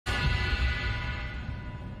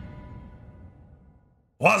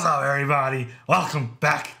What's up, everybody? Welcome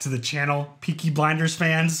back to the channel. Peaky Blinders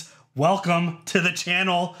fans, welcome to the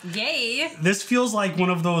channel. Yay! This feels like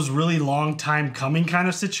one of those really long time coming kind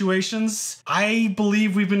of situations. I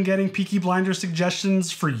believe we've been getting Peaky Blinders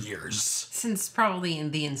suggestions for years. Since probably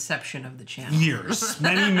in the inception of the channel. Years.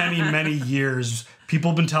 Many years.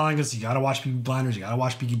 People have been telling us, you gotta watch Peaky Blinders, you gotta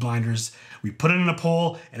watch Peaky Blinders. We put it in a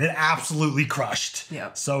poll, and it absolutely crushed.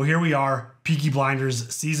 Yep. So here we are, Peaky Blinders,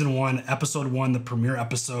 Season 1, Episode 1, the premiere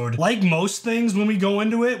episode. Like most things, when we go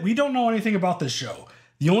into it, we don't know anything about this show.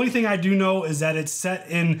 The only thing I do know is that it's set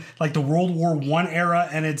in like the World War I era,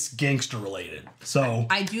 and it's gangster related. So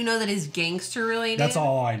I do know that it's gangster related. that's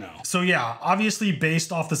all I know. So yeah, obviously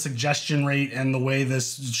based off the suggestion rate and the way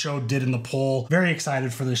this show did in the poll, very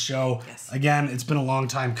excited for this show. Yes. Again, it's been a long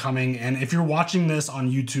time coming. And if you're watching this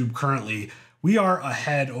on YouTube currently, we are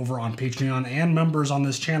ahead over on Patreon, and members on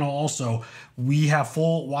this channel also. We have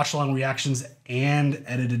full watch-along reactions and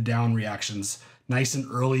edited down reactions nice and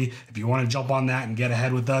early. If you want to jump on that and get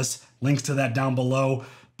ahead with us, links to that down below.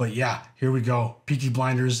 But yeah, here we go. Peaky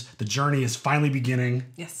Blinders, the journey is finally beginning.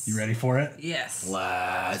 Yes. You ready for it? Yes.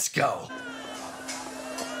 Let's go.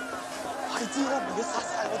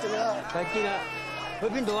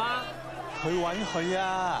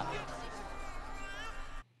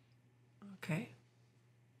 Okay.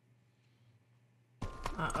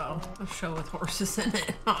 Uh-oh. A show with horses in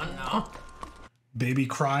it. Oh no. Baby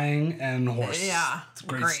crying and horse. Yeah. It's a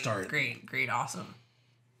great start. Great, awesome.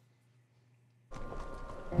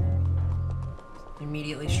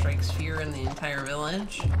 Immediately strikes fear in the entire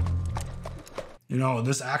village. You know,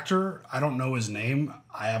 this actor, I don't know his name.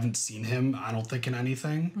 I haven't seen him, I don't think, in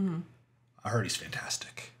anything. Mm-hmm. I heard he's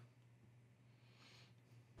fantastic.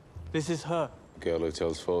 This is her. Girl who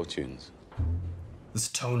tells fortunes. This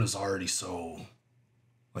tone is already so,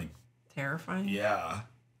 like, Terrifying. yeah.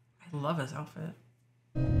 I love his outfit.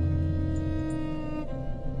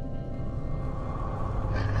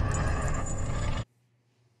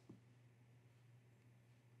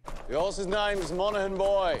 The horse's name's Monaghan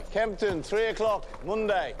Boy. Kempton, 3 o'clock,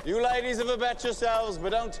 Monday. You ladies have a bet yourselves,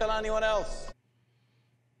 but don't tell anyone else.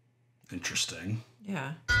 Interesting.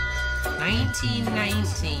 Yeah.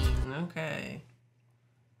 1919. Okay.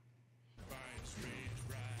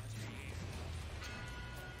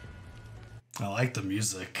 I like the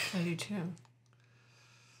music. I do too.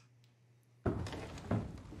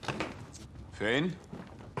 Finn?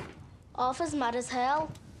 Arthur's mad as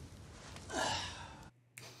hell.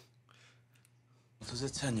 What does a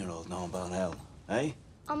 10-year-old know about hell, eh?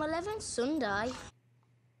 I'm 11 Sunday.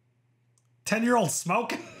 10-year-old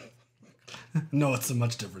smoking? No, it's a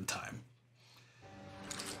much different time.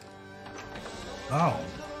 Oh.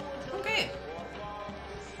 Okay.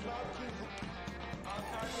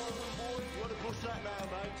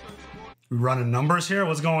 We running numbers here?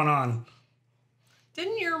 What's going on?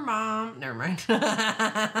 Didn't your mom... Never mind.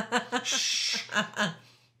 Shh.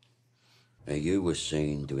 Now, you were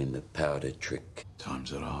seen doing the powder trick.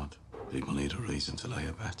 Times are hard. People need a reason to lay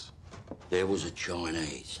a bet. There was a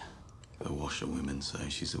Chinese. The washerwomen say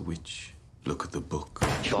she's a witch. Look at the book.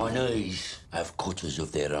 Chinese have cutters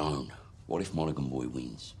of their own. What if Monaghan Boy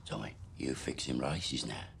wins? Tommy, you fixing races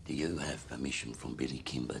now. Do you have permission from Billy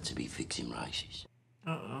Kimber to be fixing races?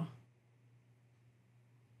 Uh-oh.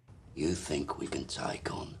 You think we can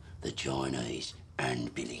take on the Chinese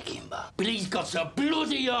and Billy Kimber? Billy's got a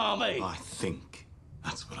bloody army! I think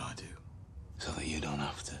that's what I do. So that you don't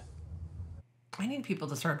have to. I need people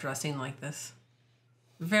to start dressing like this.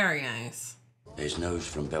 Very nice. There's news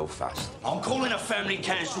from Belfast. I'm calling a family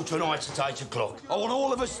council tonight at 8 o'clock. I want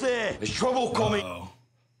all of us there. There's trouble coming. Uh-oh.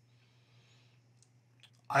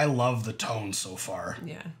 I love the tone so far.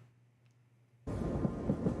 Yeah.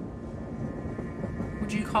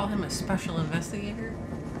 Would you call him a special investigator?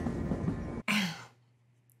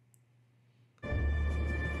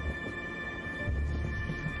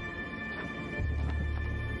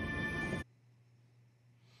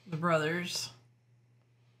 The brothers.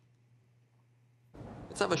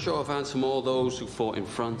 Let's have a show of hands from all those who fought in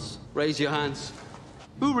France. Raise your hands.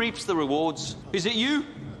 Who reaps the rewards? Is it you?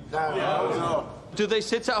 No. Do they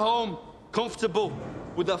sit at home, comfortable,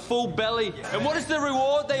 with a full belly? And what is the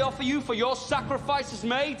reward they offer you for your sacrifices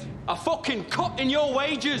made? A fucking cut in your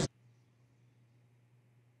wages!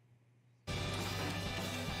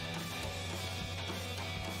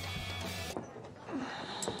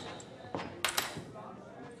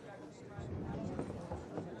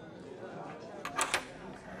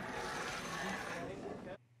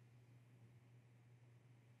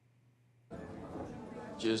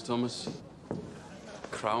 Cheers, Thomas.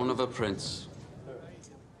 Crown of a prince.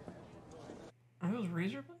 Are those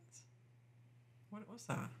razor blades? What was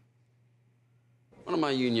was that? One of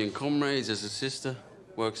my union comrades has a sister.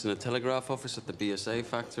 Works in a telegraph office at the BSA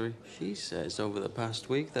factory. She says over the past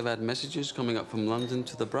week they've had messages coming up from London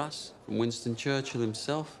to the brass, from Winston Churchill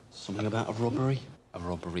himself. Something about a robbery. A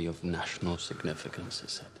robbery of national significance, it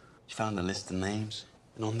said. She found a list of names,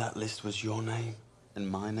 and on that list was your name and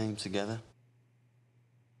my name together.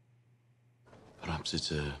 Perhaps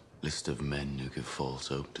it's a list of men who give false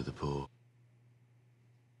hope to the poor.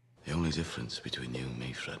 The only difference between you and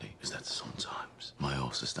me, Freddie, is that sometimes my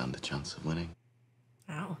horses stand a chance of winning.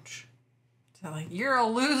 Ouch. Is that like, you're a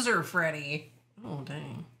loser, Freddie? Oh,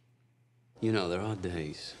 dang. You know, there are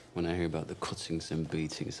days when I hear about the cuttings and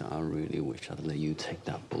beatings that I really wish I'd let you take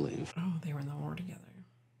that bullet in. Oh, they were in the war together.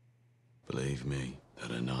 Believe me,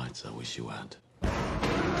 there are nights I wish you had.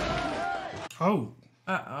 Oh.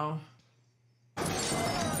 Uh-oh.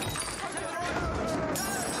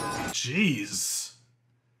 Jeez.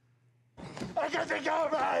 I got to go,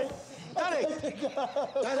 mate! Danny!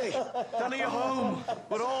 Danny! Danny, you're home.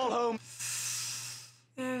 We're all home.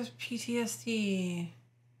 There's PTSD.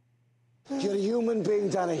 You're a human being,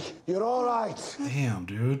 Danny. You're all right. Damn,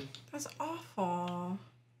 dude. That's awful.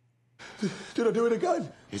 Did I do it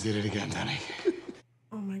again? You did it again, Danny.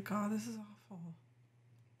 Oh my God, this is awful.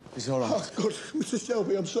 It's all right. Oh, good. Mr.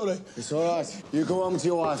 Shelby, I'm sorry. It's all right. You go home to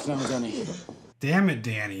your wife now, Danny. Damn it,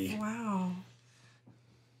 Danny. Wow.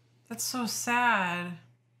 That's so sad.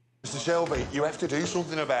 Mr. Shelby, you have to do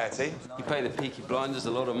something about it. You pay the Peaky Blinders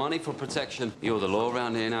a lot of money for protection. You're the law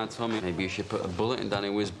around here now, Tommy. Maybe you should put a bullet in Danny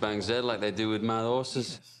Whiz-Bang's head like they do with mad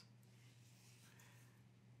horses.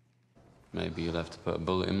 Maybe you'll have to put a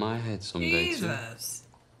bullet in my head someday, too. Jesus.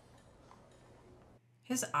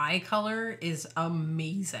 His eye color is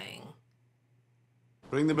amazing.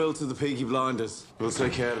 Bring the bill to the Peaky Blinders. We'll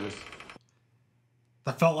take care of it.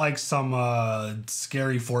 That felt like some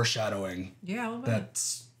scary foreshadowing. Yeah, a little bit. That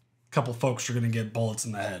a couple folks are gonna get bullets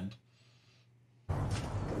in the head.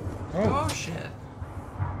 Oh shit.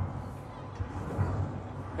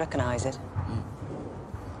 Recognize it?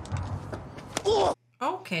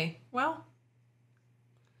 Okay, well.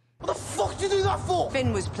 What the fuck did you do that for?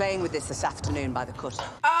 Finn was playing with this afternoon by the cut.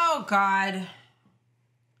 Oh God.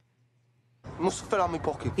 Must have fell out my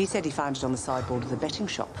pocket. He said he found it on the sideboard of the betting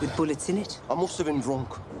shop with bullets in it. I must have been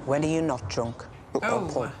drunk. When are you not drunk?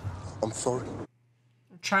 Oh. I'm sorry.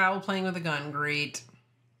 Child playing with a gun, great.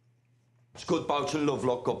 Scudboat and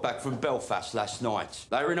Lovelock got back from Belfast last night.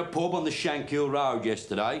 They were in a pub on the Shankill Road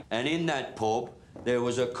yesterday, and in that pub, there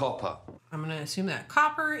was a copper. I'm gonna assume that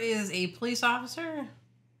Copper is a police officer.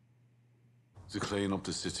 To clean up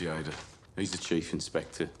the city, Ada. He's the chief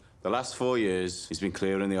inspector. The last 4 years, he's been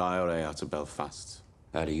clearing the IRA out of Belfast.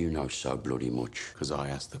 How do you know so bloody much? Because I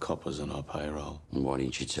asked the coppers on our payroll. And why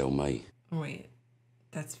didn't you tell me? Wait,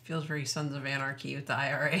 that feels very Sons of Anarchy with the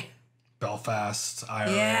IRA. Belfast,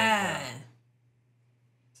 IRA. Yeah.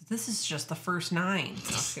 So this is just the first 9.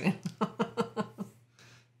 Just kidding.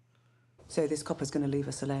 So this copper's going to leave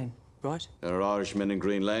us alone, right? There are Irishmen in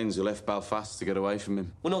Green Lanes who left Belfast to get away from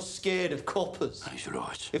him. We're not scared of coppers. He's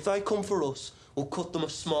right. If they come for us, we'll cut them a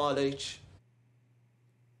smile each.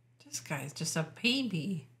 This guy's just a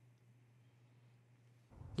baby.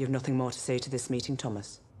 You've nothing more to say to this meeting,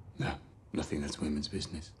 Thomas? No, nothing that's women's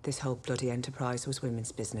business. This whole bloody enterprise was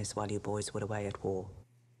women's business while you boys were away at war.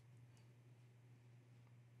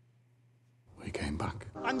 We came back.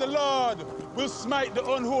 And the Lord will smite the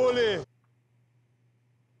unholy.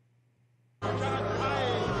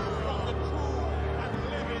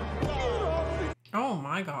 Oh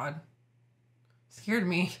my God. Scared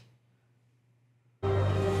me. You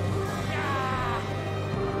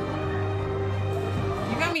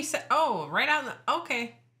got me set. Oh, right out in the.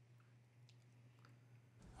 Okay.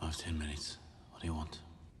 I have 10 minutes. What do you want?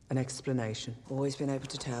 An explanation. Always been able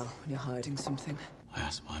to tell when you're hiding something. I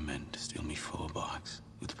asked my men to steal me 4 bikes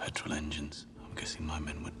with petrol engines. I'm guessing my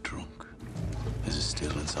men were drunk. There's a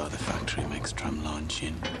steel inside the factory makes tramline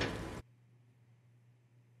chin.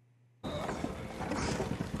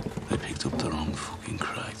 They picked up the wrong fucking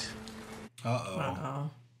crate. Uh-oh. Uh-oh.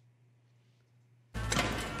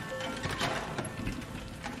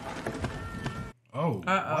 Oh,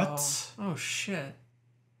 Uh-oh. what? Oh, shit.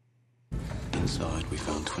 Inside, we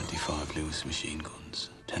found 25 Lewis machine guns,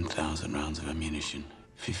 10,000 rounds of ammunition,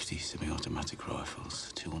 50 semi-automatic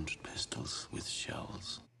rifles, 200 pistols with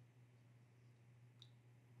shells.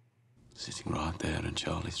 Sitting right there in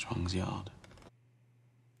Charlie Strong's yard.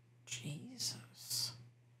 Jesus.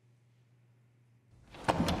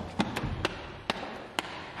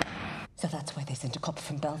 So that's why they sent a copper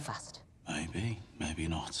from Belfast. Maybe, maybe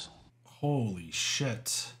not. Holy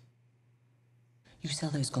shit. You sell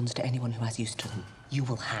those guns to anyone who has use to them, you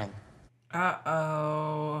will hang.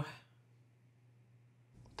 Uh-oh.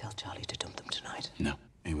 Tell Charlie to dump them tonight. No,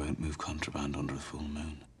 he won't move contraband under a full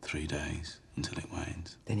moon. 3 days until it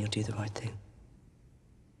wanes. Then you'll do the right thing.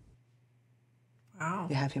 Wow.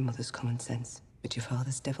 You have your mother's common sense, but your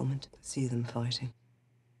father's devilment. See them fighting.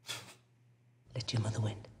 Let your mother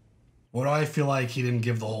win. What do I feel like he didn't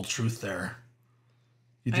give the whole truth there?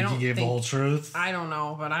 You think he gave the whole truth? I don't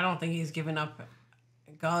know, but I don't think he's given up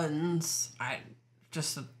guns.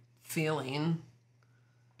 Just a feeling.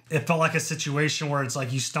 It felt like a situation where it's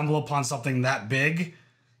like you stumble upon something that big,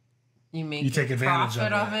 You take advantage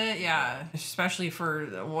of it. Yeah, especially for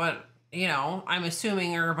what, I'm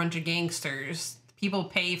assuming are a bunch of gangsters. People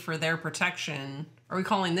pay for their protection. Are we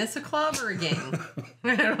calling this a club or a gang?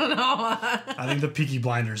 I don't know. I think the Peaky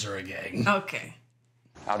Blinders are a gang. Okay.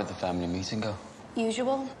 How did the family meeting go?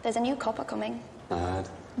 Usual. There's a new copper coming. Mad.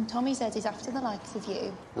 And Tommy says he's after the likes of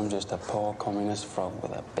you. I'm just a poor communist frog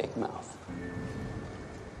with a big mouth.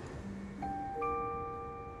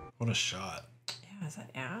 What a shot. Yeah, is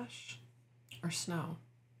that ash or snow?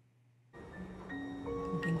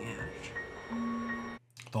 Thinking ash.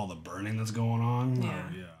 With all the burning that's going on. Yeah.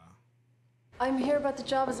 Oh, yeah. I'm here about the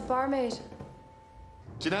job as a barmaid.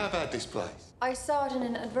 Do you know about this place? I saw it in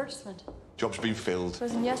an advertisement. Job's been filled. It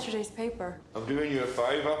was in yesterday's paper. I'm doing you a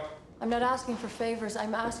favour. I'm not asking for favors,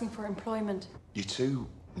 I'm asking for employment. You're too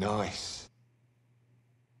nice.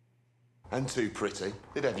 And too pretty.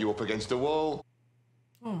 They'd have you up against a wall.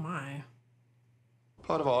 Oh my.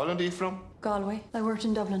 Part of Ireland are you from? Galway. I worked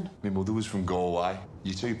in Dublin. My mother was from Galway.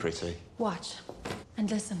 You're too pretty. Watch and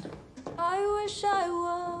listen. I wish I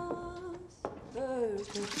was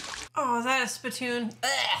perfect. Oh, is that a spittoon?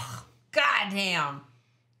 Ugh. Goddamn.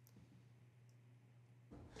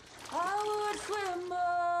 I would swim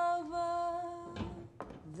over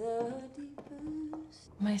the deepest.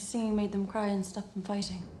 My singing made them cry and stop them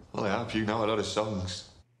fighting. Well, I hope you know a lot of songs.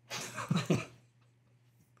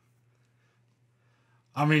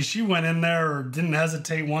 I mean, she went in there, didn't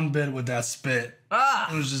hesitate one bit with that spit.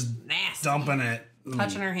 Ugh, it was just nasty. dumping it.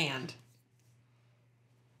 Touching her hand.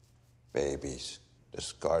 Babies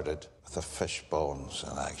discarded with the fish bones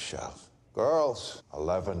and eggshells. Girls,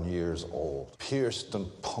 11 years old, pierced and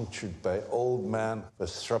punctured by old men with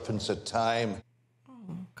threepence a time.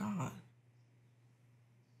 Oh, God.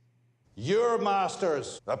 Your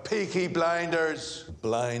masters, the Peaky Blinders,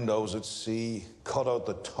 blind those at sea, cut out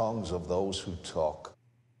the tongues of those who talk.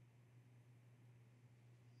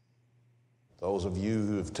 Those of you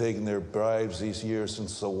who have taken their bribes these years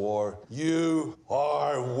since the war, you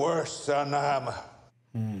are worse than them.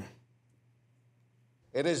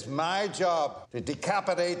 It is my job to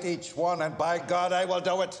decapitate each one, and by God, I will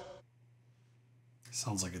do it.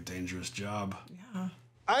 Sounds like a dangerous job. Yeah.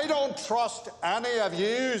 I don't trust any of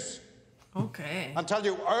yous. Okay. Until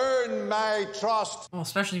you earn my trust. Well,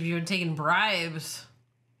 especially if you had taken bribes.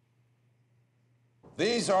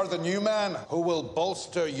 These are the new men who will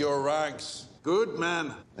bolster your ranks. Good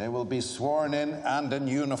men. They will be sworn in and in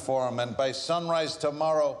uniform, and by sunrise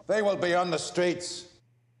tomorrow, they will be on the streets.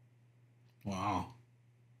 Wow.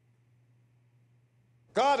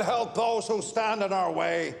 God help those who stand in our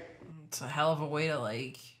way. It's a hell of a way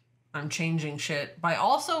to, I'm changing shit by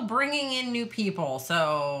also bringing in new people,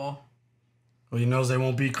 so... Well, he knows they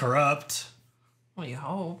won't be corrupt. Well, you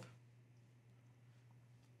hope.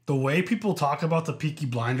 The way people talk about the Peaky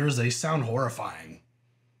Blinders, they sound horrifying.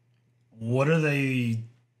 What are they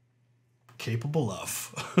capable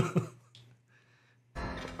of?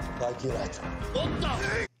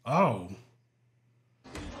 Oh.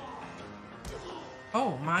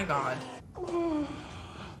 Oh, my God.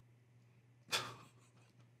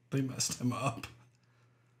 They messed him up.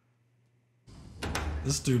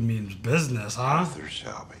 This dude means business, huh? Arthur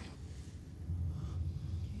Shelby.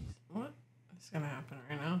 What is going to happen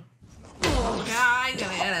right now? Oh, God,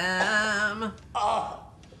 gonna hit him.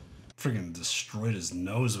 Friggin' destroyed his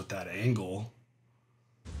nose with that angle.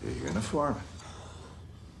 Your uniform.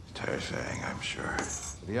 Terrifying, I'm sure.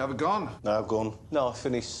 Do you have a gun? No gun. No, I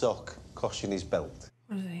finished sock, cosh in his belt.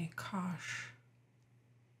 What is a kosh?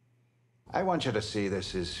 I want you to see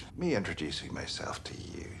this as me introducing myself to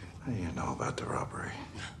you. What do you know about the robbery?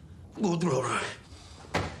 Good robbery.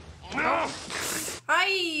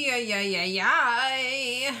 Ay.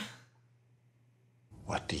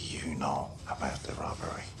 What do you know about the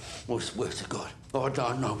robbery? I swear to God, I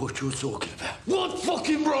don't know what you're talking about. What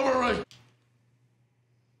fucking robbery?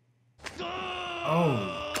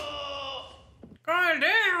 Oh. God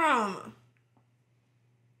damn.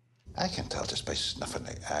 I can tell just by snuffing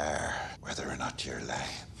the air whether or not you're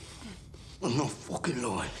lying. I'm not fucking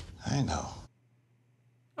lying. I know.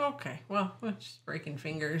 Okay, well, we're just breaking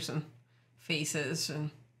fingers and faces and...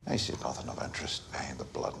 I see nothing of interest behind the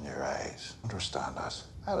blood in your eyes. Understand that.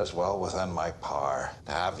 That is well within my power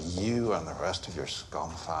to have you and the rest of your scum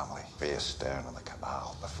family face down in the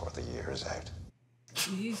canal before the year is out.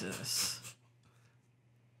 Jesus.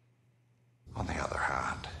 On the other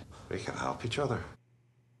hand, we can help each other.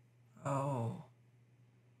 Oh.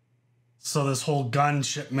 So this whole gun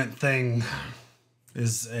shipment thing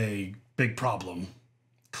is a big problem,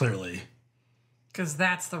 clearly. Because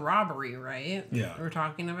that's the robbery, right? Yeah. We're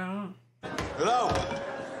talking about? Hello?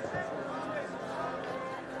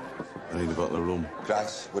 I need a bottle of rum.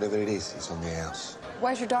 Grace, whatever it is, it's on the house.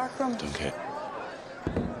 Where's your dark room? Don't care.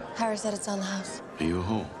 Harry said it's on the house. Are you at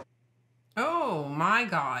home? Oh, my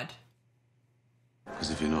God.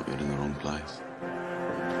 Because if you're not, you're in the wrong place.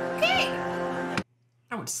 Okay.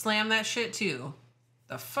 I would slam that shit, too.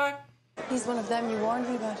 The fuck? He's one of them you warned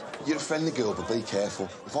me about. You're a friendly girl, but be careful.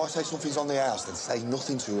 If I say something's on the house, then say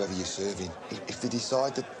nothing to whoever you're serving. If they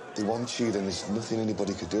decide that they want you, then there's nothing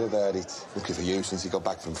anybody could do about it. Lucky for you, since he got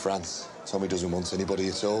back from France. Tommy doesn't want anybody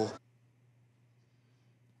at all.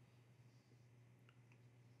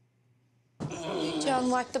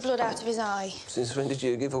 John wiped the blood out of his eye. Since when did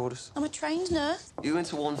you give orders? I'm a trained nurse. You went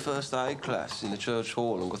to one first aid class in the church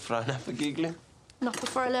hall and got thrown out for giggling? Not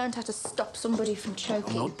before I learned how to stop somebody from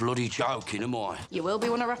choking. I'm not bloody joking, am I? You will be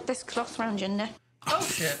when I wrap this cloth round your neck. Oh,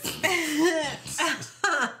 shit.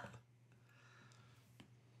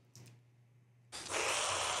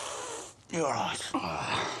 You're right.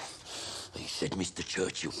 He said Mr.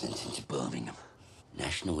 Churchill sent him to Birmingham.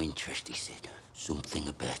 National interest, he said. Something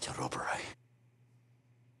about a robbery.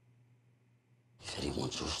 He said he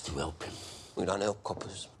wants us to help him. We don't help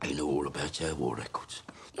coppers. He knew all about our war records.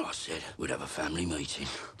 I said we'd have a family meeting,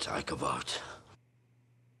 take a vote.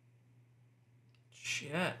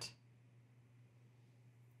 Shit.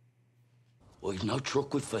 We've no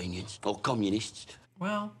truck with Fenians or communists.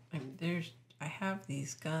 Well, I have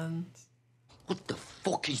these guns. What the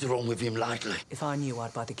fuck is wrong with him lately? If I knew,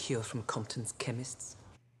 I'd buy the cure from Compton's chemists.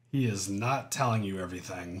 He is not telling you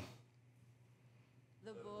everything.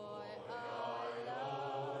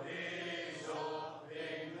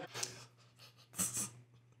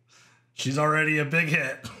 She's already a big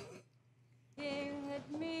hit.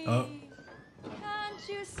 Oh. Can't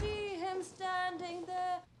you see him standing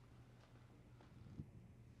there?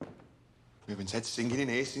 We haven't had singing in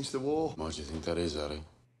here since the war. Why do you think that is, Harry?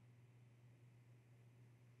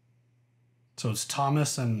 So it's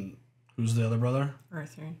Thomas and who's the other brother?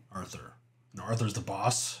 Arthur. Arthur. And Arthur's the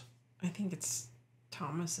boss. I think it's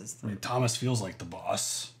Thomas's. I mean, Thomas feels like the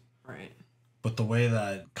boss. Right. But the way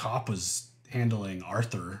that Cop was handling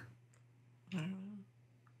Arthur...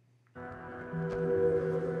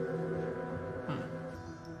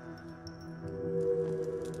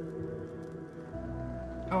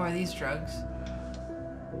 Oh, are these drugs?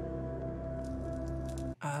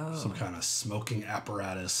 Oh. Some kind of smoking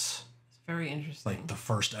apparatus. It's very interesting. Like the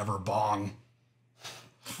first ever bong.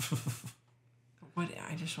 What?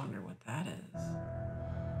 I just wonder what that is.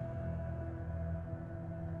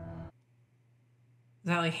 Is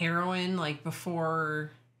that like heroin, like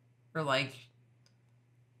before, or like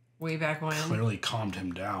way back when? Clearly calmed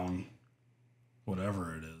him down.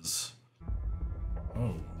 Whatever it is.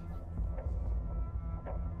 Oh.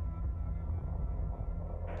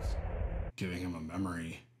 Giving him a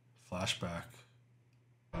memory flashback.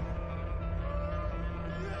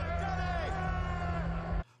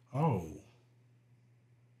 Oh.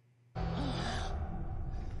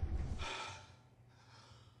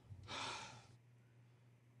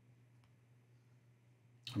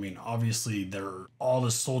 I mean, obviously, they're all the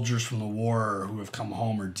soldiers from the war who have come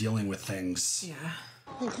home are dealing with things. Yeah.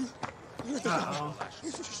 Uh-oh.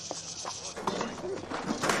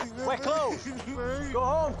 We're closed. Go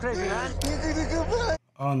home, crazy man.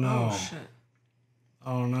 Oh no. Oh shit.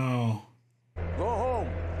 Oh no. Go home.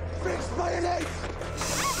 Fix mayonnaise.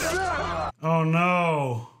 Oh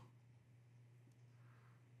no.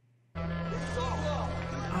 Uh-oh.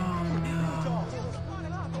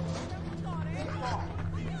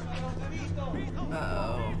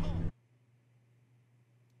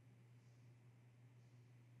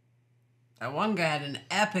 That one guy had an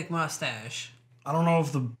epic mustache. I don't know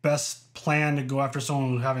if the best plan to go after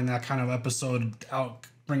someone having that kind of episode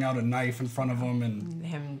bring out a knife in front of him and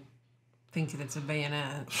him think that it's a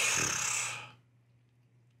bayonet.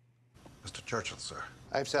 Mr. Churchill, sir.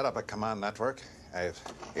 I've set up a command network. I have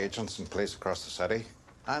agents in place across the city.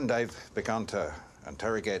 And I've begun to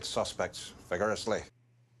interrogate suspects vigorously.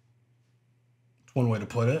 one way to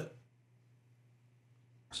put it.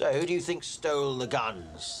 So who do you think stole the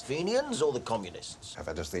guns? Fenians or the communists? If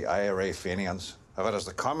it is the IRA Fenians, if it is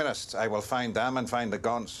the communists, I will find them and find the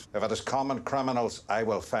guns. If it is common criminals, I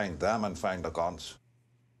will find them and find the guns.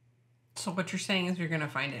 So what you're saying is you're going to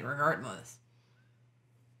find it regardless.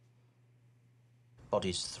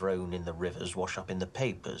 Bodies thrown in the rivers wash up in the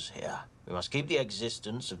papers here. We must keep the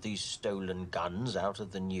existence of these stolen guns out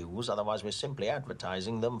of the news, otherwise we're simply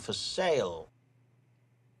advertising them for sale.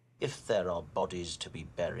 If there are bodies to be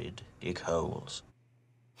buried, dig holes.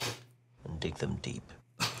 And dig them deep.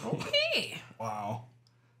 Okay. Wow.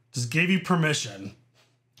 Just gave you permission.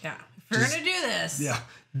 Yeah. If you're going to do this. Yeah.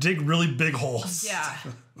 Dig really big holes. Yeah.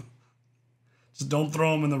 Just don't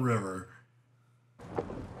throw them in the river.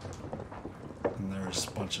 And there's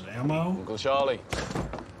a bunch of ammo. Uncle Charlie,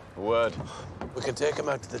 a word. We can take them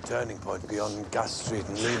out to the turning point beyond Gas Street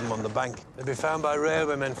and leave them on the bank. They'll be found by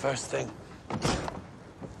railwaymen first thing.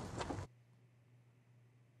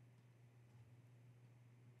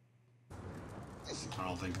 I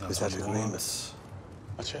don't think that's Is what that he agreement? wants.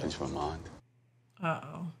 I changed my mind.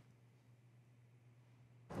 Uh-oh.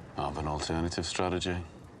 I have an alternative strategy.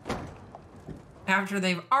 After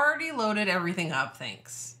they've already loaded everything up,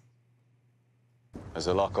 thanks. There's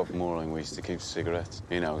a lock-up mooring we used to keep cigarettes.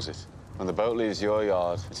 He knows it. When the boat leaves your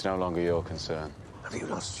yard, it's no longer your concern. Have you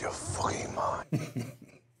lost your fucking mind?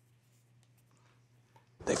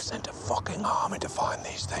 They've sent a fucking army to find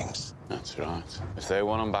these things. That's right. If they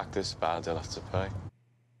want them back this bad, they'll have to pay.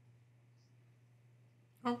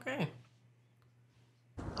 Okay.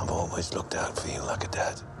 I've always looked out for you like a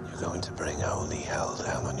dad. You're going to bring holy hell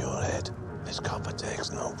down on your head. This copper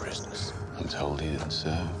takes no prisoners. I'm told he didn't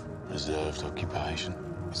serve. Reserved occupation.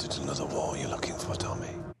 Is it another war you're looking for,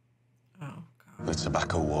 Tommy? Oh, God. The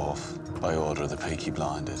Tobacco Wharf, by order of the Peaky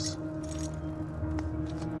Blinders.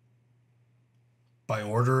 By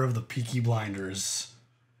order of the Peaky Blinders.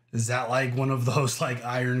 Is that like one of those like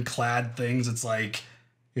ironclad things? It's like,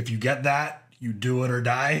 if you get that, you do it or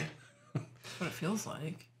die. That's what it feels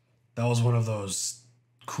like. That was one of those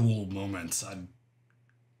cool moments.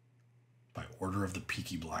 By order of the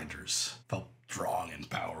Peaky Blinders. Felt strong and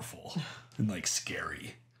powerful and like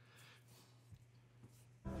scary.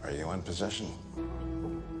 Are you in possession?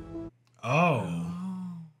 Oh.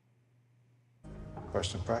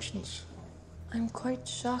 First impressions? I'm quite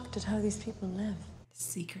shocked at how these people live.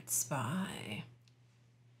 Secret spy.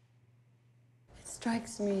 It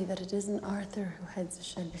strikes me that it isn't Arthur who heads the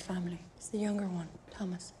Shelby family. It's the younger one,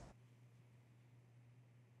 Thomas.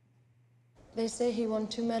 They say he won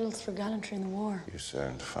 2 medals for gallantry in the war. You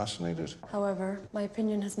sound fascinated. However, my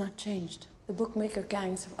opinion has not changed. The bookmaker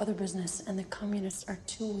gangs have other business, and the communists are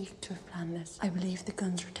too weak to have planned this. I believe the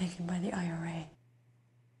guns were taken by the IRA.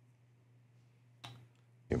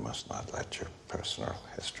 You must not let your personal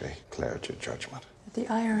history cloud your judgment. That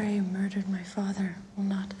the IRA murdered my father will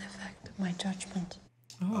not affect my judgment.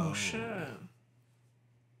 Oh, shit.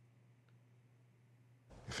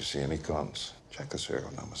 If you see any guns, check the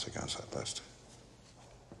serial numbers against that list.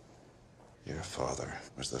 Your father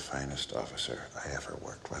was the finest officer I ever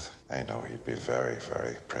worked with. I know he'd be very,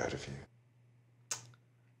 very proud of you.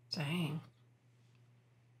 Dang.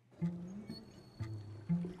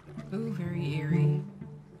 Ooh, very eerie.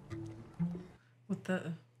 With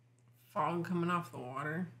the fog coming off the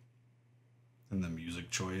water. And the music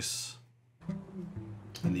choice.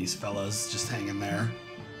 And these fellas just hanging there.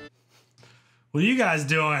 What are you guys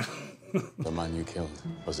doing? The man you killed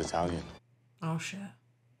was Italian. Oh, shit.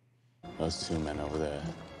 Those 2 men over there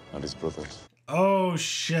are his brothers. Oh,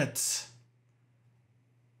 shit.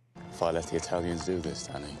 If I let the Italians do this,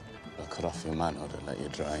 Danny, they'll cut off your manhood and let you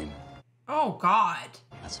drain. Oh, God.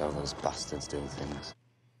 That's how those bastards do things.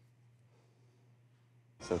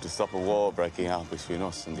 So to stop a war breaking out between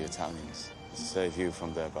us and the Italians, to save you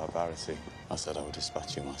from their barbarity, I said I would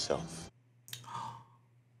dispatch you myself.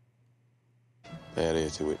 They're here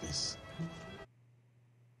to witness.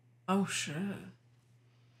 Oh, shit.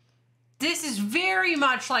 This is very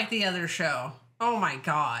much like the other show. Oh, my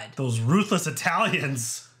God. Those ruthless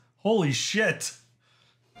Italians. Holy shit.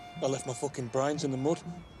 I left my fucking brains in the mud.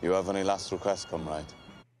 You have any last requests, comrade?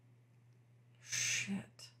 Shit.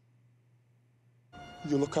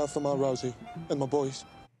 You look out for my Rosie and my boys.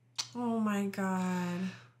 Oh, my God.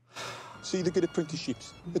 See, they get a printer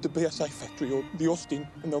ships at the BSA factory or the Austin,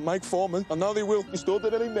 and they'll make foremen, and now they will install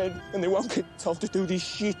the any men, and they won't get told to do this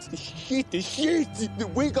shit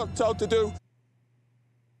that we got told to do.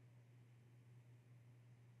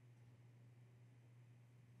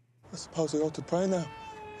 I suppose I ought to pray now.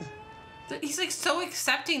 He's like so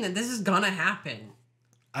accepting that this is gonna happen.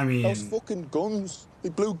 I mean, those fucking guns, they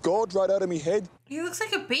blew God right out of me head. He looks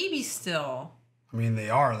like a baby still. I mean, they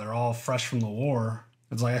are. They're all fresh from the war.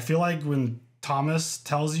 It's like, I feel like when Thomas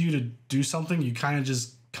tells you to do something, you kind of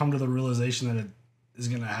just come to the realization that it is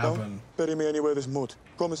going to happen. Don't bury me anywhere there's mud.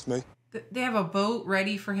 Promise me. They have a boat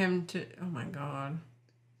ready for him to... Oh, my God.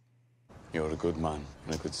 You're a good man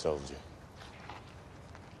and a good soldier.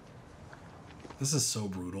 This is so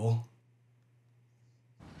brutal.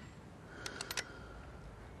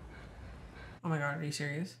 Oh, my God. Are you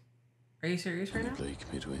serious? Are you serious right now? Bleak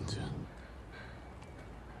midwinter.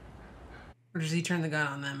 Or does he turn the gun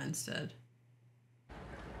on them instead?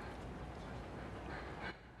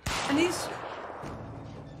 And these...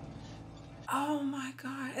 Oh my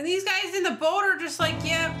God. And these guys in the boat are just like,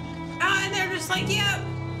 yep. And they're just like, yep.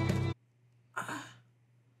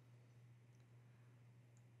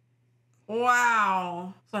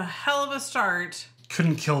 Wow. It's a hell of a start.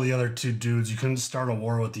 Couldn't kill the other two dudes. You couldn't start a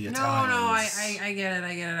war with the Italians. No, I get it.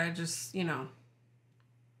 I get it. I just, you know.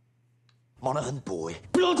 Monaghan boy.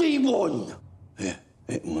 Bloody one! Yeah,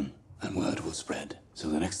 it won. And word will spread. So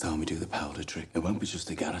the next time we do the powder trick, it won't be just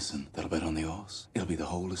the garrison that'll bet on the horse. It'll be the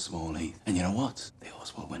whole of Small Heath. And you know what? The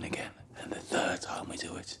horse will win again. And the third time we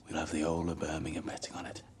do it, we'll have the whole of Birmingham betting on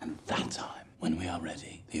it. And that time, when we are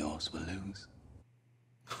ready, the horse will lose.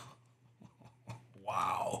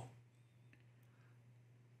 Wow.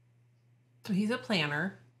 So he's a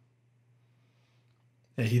planner.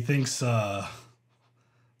 Yeah, he thinks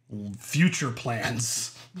future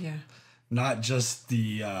plans. Yeah. Not just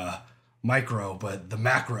the micro, but the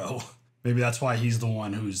macro. Maybe that's why he's the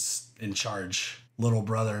one who's in charge. Little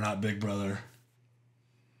brother, not big brother.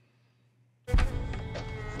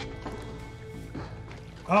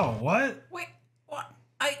 Oh, what? Wait, what?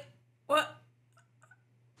 What?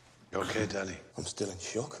 You okay, Danny? I'm still in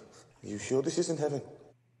shock. Are you sure this isn't heaven?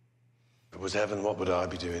 If it was heaven, what would I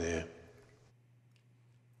be doing here?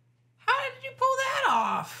 How did you pull that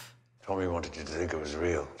off? Tommy wanted you to think it was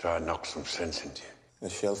real. Try and knock some sense into you. A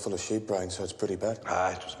shell full of sheep brains, so it's pretty bad.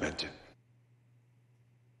 Ah, it was meant to.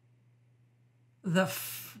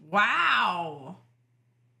 Wow.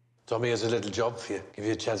 Tommy has a little job for you. Give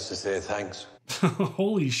you a chance to say thanks.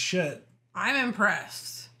 Holy shit. I'm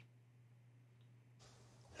impressed.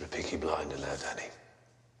 You're a Peaky Blinder now, Danny.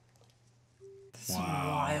 This is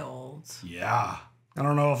wild. Yeah. I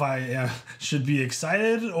don't know if I should be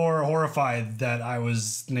excited or horrified that I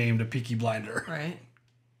was named a Peaky Blinder. Right.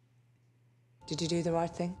 Did you do the right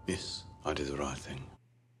thing? Yes, I did the right thing.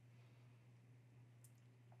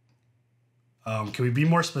 Can we be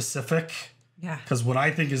more specific? Yeah. Because what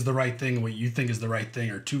I think is the right thing and what you think is the right thing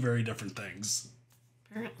are two very different things.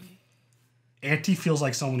 Apparently. Auntie feels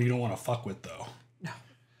like someone you don't want to fuck with, though. No.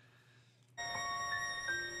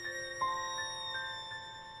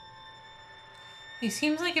 He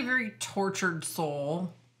seems like a very tortured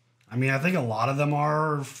soul. I mean, I think a lot of them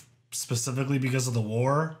are specifically because of the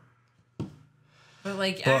war. But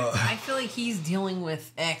I feel like he's dealing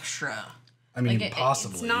with extra. I mean, like,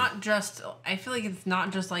 possibly. It's not just, I feel like it's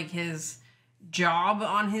not just like his job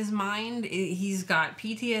on his mind. He's got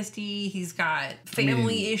PTSD, he's got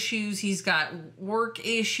family issues, he's got work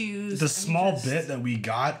issues. The small bit that we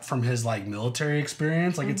got from his like military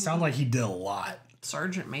experience, like it sounds like he did a lot.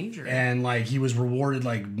 Sergeant Major. And like he was rewarded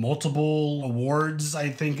like multiple awards, I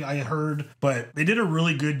think I heard. But they did a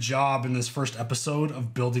really good job in this first episode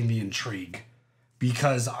of building the intrigue.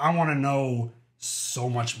 Because I want to know so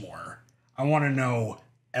much more. I want to know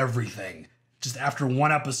everything. Just after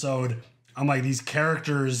one episode, I'm like, these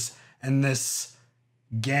characters and this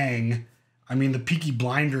gang, I mean, the Peaky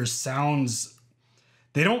Blinders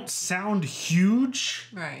they don't sound huge.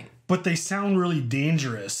 Right. But they sound really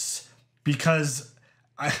dangerous because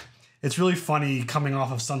it's really funny coming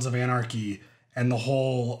off of Sons of Anarchy and the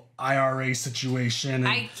whole IRA situation and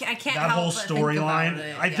I can't that whole help but think storyline. about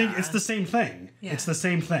it, I think it's the same thing. Yeah. It's the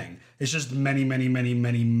same thing. It's just many, many, many,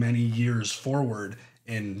 many, many years forward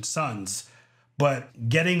in Sons. But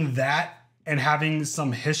getting that and having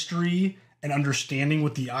some history and understanding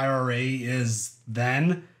what the IRA is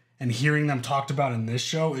then and hearing them talked about in this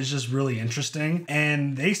show is just really interesting.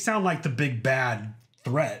 And they sound like the big bad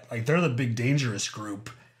threat. Like they're the big dangerous group.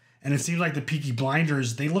 And it seems like the Peaky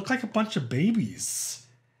Blinders, they look like a bunch of babies.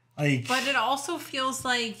 Like, but it also feels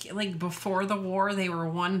like before the war they were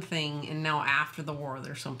one thing, and now after the war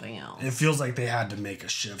they're something else. It feels like they had to make a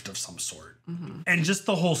shift of some sort. Mm-hmm. And just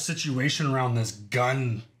the whole situation around this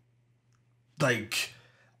gun, like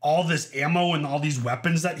all this ammo and all these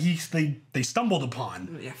weapons that they stumbled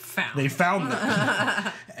upon. Yeah, found. They found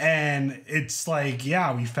them. And it's like,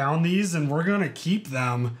 yeah, we found these and we're going to keep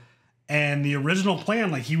them. And the original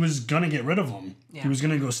plan, like he was going to get rid of them. Yeah. He was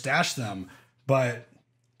going to go stash them. But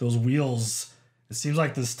those wheels It seems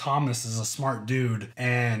like this Thomas is a smart dude,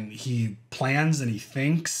 and he plans and he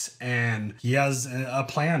thinks, and he has a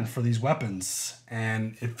plan for these weapons.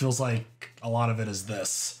 And it feels like a lot of it is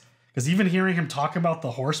this. Because even hearing him talk about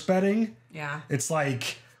the horse betting, it's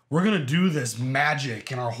like, we're going to do this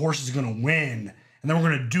magic and our horse is going to win. And then we're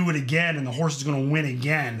going to do it again and the horse is going to win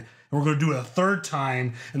again. And we're going to do it a third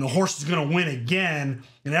time and the horse is going to win again.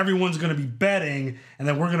 And everyone's going to be betting. And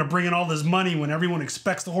then we're going to bring in all this money when everyone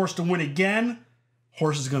expects the horse to win again.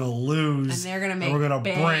 Horse is going to lose. And they're going to make and we're going to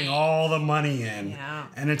bank. bring all the money in. Yeah.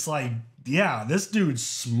 And it's like, yeah, this dude's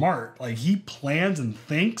smart. Like, he plans and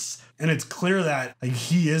thinks. And it's clear that like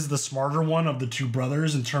he is the smarter one of the two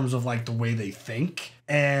brothers in terms of like the way they think.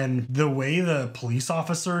 And the way the police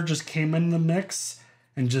officer just came in the mix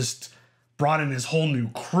and just brought in his whole new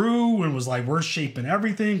crew and was like, we're shaping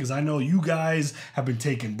everything because I know you guys have been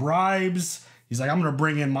taking bribes. He's like, I'm going to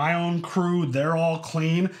bring in my own crew. They're all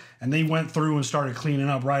clean. And they went through and started cleaning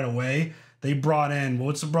up right away. They brought in,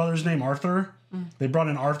 what's the brother's name? Arthur? They brought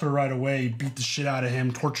in Arthur right away, beat the shit out of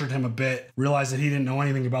him, tortured him a bit, realized that he didn't know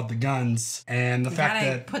anything about the guns. And the fact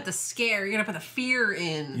that... put the scare, you gotta put the fear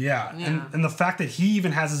in. Yeah. And the fact that he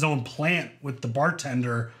even has his own plant with the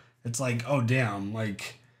bartender, it's like, oh, damn.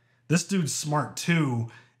 Like, this dude's smart too.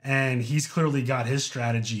 And he's clearly got his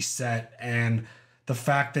strategy set. And the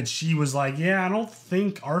fact that she was like, yeah, I don't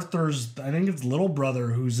think Arthur's... I think it's little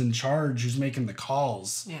brother who's in charge, who's making the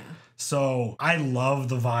calls. Yeah. So I love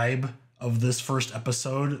the vibe of this first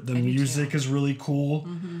episode. The music is really cool.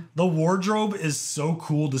 The wardrobe is so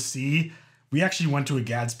cool to see. We actually went to a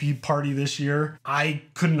Gadsby party this year. I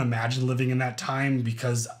couldn't imagine living in that time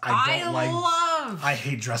because I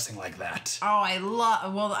hate dressing like that. Oh, I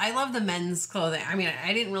love the men's clothing. I mean,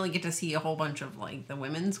 I didn't really get to see a whole bunch of like the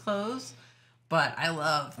women's clothes, but I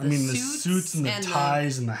love the suits and the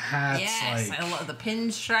ties and the hats. Yes, like, I love the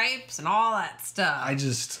pinstripes and all that stuff.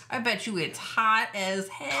 I bet you it's hot as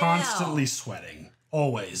hell. Constantly sweating.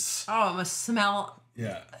 Always. Oh, it must smell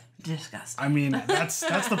disgusting. I mean, that's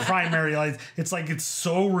the primary, like, it's like it's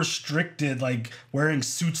so restricted, like wearing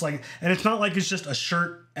suits, like, and it's not like it's just a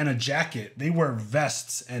shirt and a jacket. They wear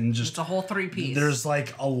vests and just it's a whole three-piece. There's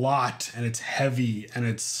like a lot, and it's heavy, and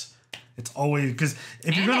it's always, because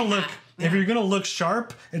if you're gonna look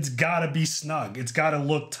sharp, it's gotta be snug. It's gotta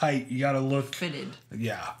look tight. You gotta look fitted.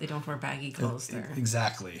 Yeah. They don't wear baggy clothes there.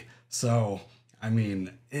 Exactly. So, I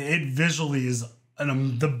mean, it visually is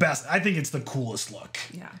the best. I think it's the coolest look.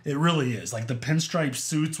 Yeah. It really is. Like the pinstripe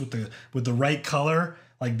suits with the right color,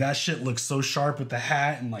 like that shit looks so sharp with the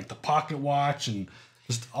hat and like the pocket watch, and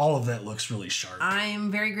just all of that looks really sharp.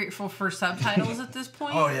 I'm very grateful for subtitles at this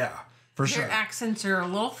point. Oh yeah. For sure. Their accents are a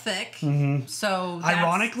little thick, so that's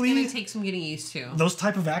ironically, gonna take some getting used to. Those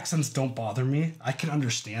type of accents don't bother me. I can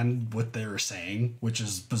understand what they're saying, which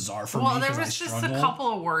is bizarre for me. Well, there was just a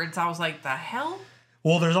couple of words I was like, the hell?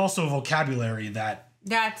 Well, there's also vocabulary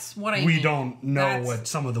that's what I mean. We don't know what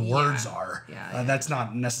some of the words are. Yeah. That's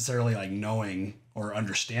not necessarily like knowing or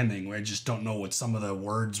understanding. We just don't know what some of the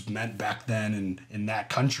words meant back then, and in that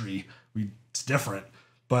country, it's different.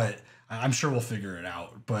 But I'm sure we'll figure it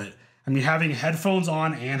out. But I mean, having headphones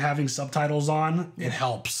on and having subtitles on, it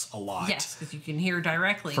helps a lot. Yes, because you can hear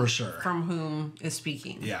directly for sure from whom is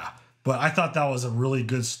speaking. Yeah. But I thought that was a really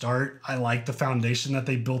good start. I like the foundation that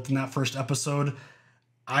they built in that first episode.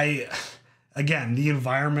 Again, the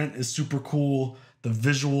environment is super cool. The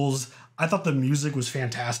visuals, I thought the music was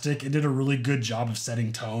fantastic. It did a really good job of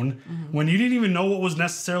setting tone. When you didn't even know what was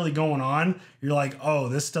necessarily going on, you're like, oh,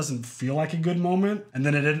 this doesn't feel like a good moment. And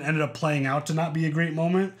then it ended up playing out to not be a great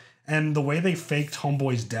moment. And the way they faked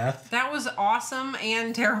Homeboy's death. That was awesome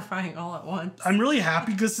and terrifying all at once. I'm really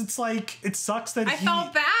happy because it's like, it sucks that I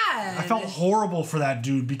felt bad. I felt horrible for that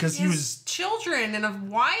dude because he was... children and a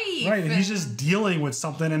wife. Right, and he's just dealing with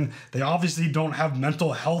something, and they obviously don't have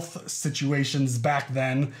mental health situations back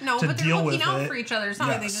then to deal with it. No, but they're looking out for each other. It's not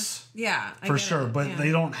like they just... Yeah. For sure, but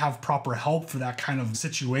they don't have proper help for that kind of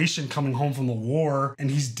situation coming home from the war, and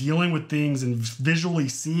he's dealing with things and visually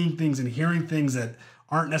seeing things and hearing things that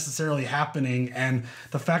aren't necessarily happening. And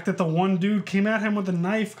the fact that the one dude came at him with a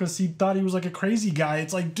knife because he thought he was like a crazy guy,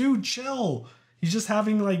 it's like, dude, chill. He's just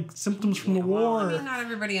having like symptoms from the war. Well, I mean, not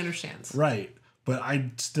everybody understands. Right. But I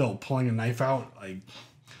still, pulling a knife out, like,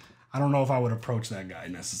 I don't know if I would approach that guy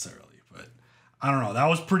necessarily. But I don't know. That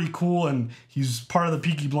was pretty cool. And he's part of the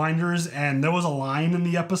Peaky Blinders. And there was a line in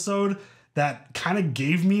the episode that kind of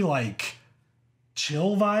gave me like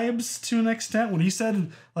chill vibes to an extent. When he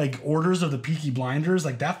said like orders of the Peaky Blinders,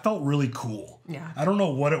 like that felt really cool. Yeah. I don't know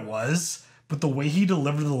what it was, but the way he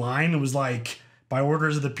delivered the line, it was like, by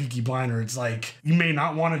orders of the Peaky Blinder, it's like, you may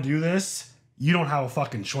not want to do this. you don't have a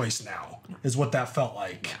fucking choice now, is what that felt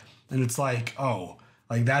like. And it's like, oh,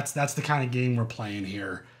 like that's the kind of game we're playing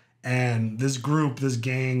here. And this group, this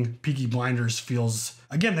gang, Peaky Blinders feels,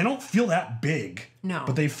 again, they don't feel that big. No.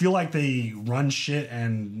 But they feel like they run shit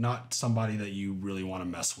and not somebody that you really want to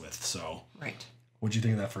mess with. So, right. What'd you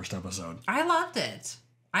think of that first episode? I loved it.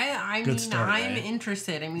 I Good mean, start, I'm right?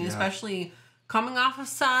 interested. I mean, Yeah. especially coming off of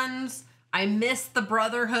Sons. I miss the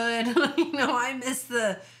brotherhood. You know, I miss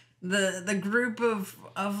the group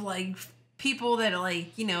of like people that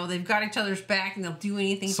like, you know, they've got each other's back and they'll do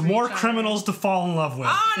anything. Some for more each other. criminals to fall in love with.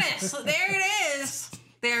 Honest, there it is.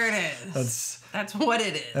 There it is. That's what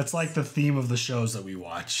it is. That's like the theme of the shows that we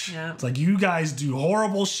watch. Yeah. It's like, you guys do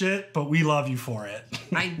horrible shit, but we love you for it.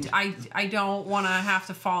 I don't want to have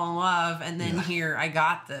to fall in love and then here I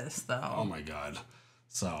got this though. Oh my God.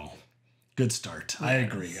 So good start. Yes. I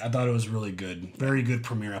agree. I thought it was really good. Very good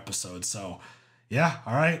premiere episode. So yeah.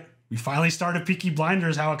 All right. We finally started Peaky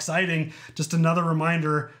Blinders. How exciting. Just another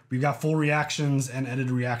reminder, we've got full reactions and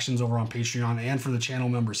edited reactions over on Patreon and for the channel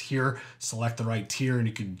members here. Select the right tier and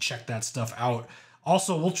you can check that stuff out.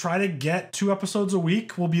 Also, we'll try to get 2 episodes a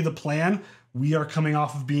week will be the plan. We are coming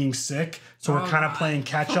off of being sick, so we're kind of playing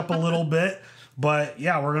catch up a little bit. But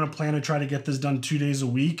yeah, we're going to plan to try to get this done 2 days a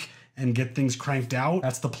week and get things cranked out.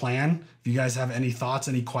 That's the plan. If you guys have any thoughts,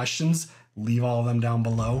 any questions, leave all of them down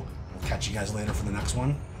below. We'll catch you guys later for the next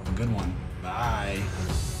one. Have a good one. Bye.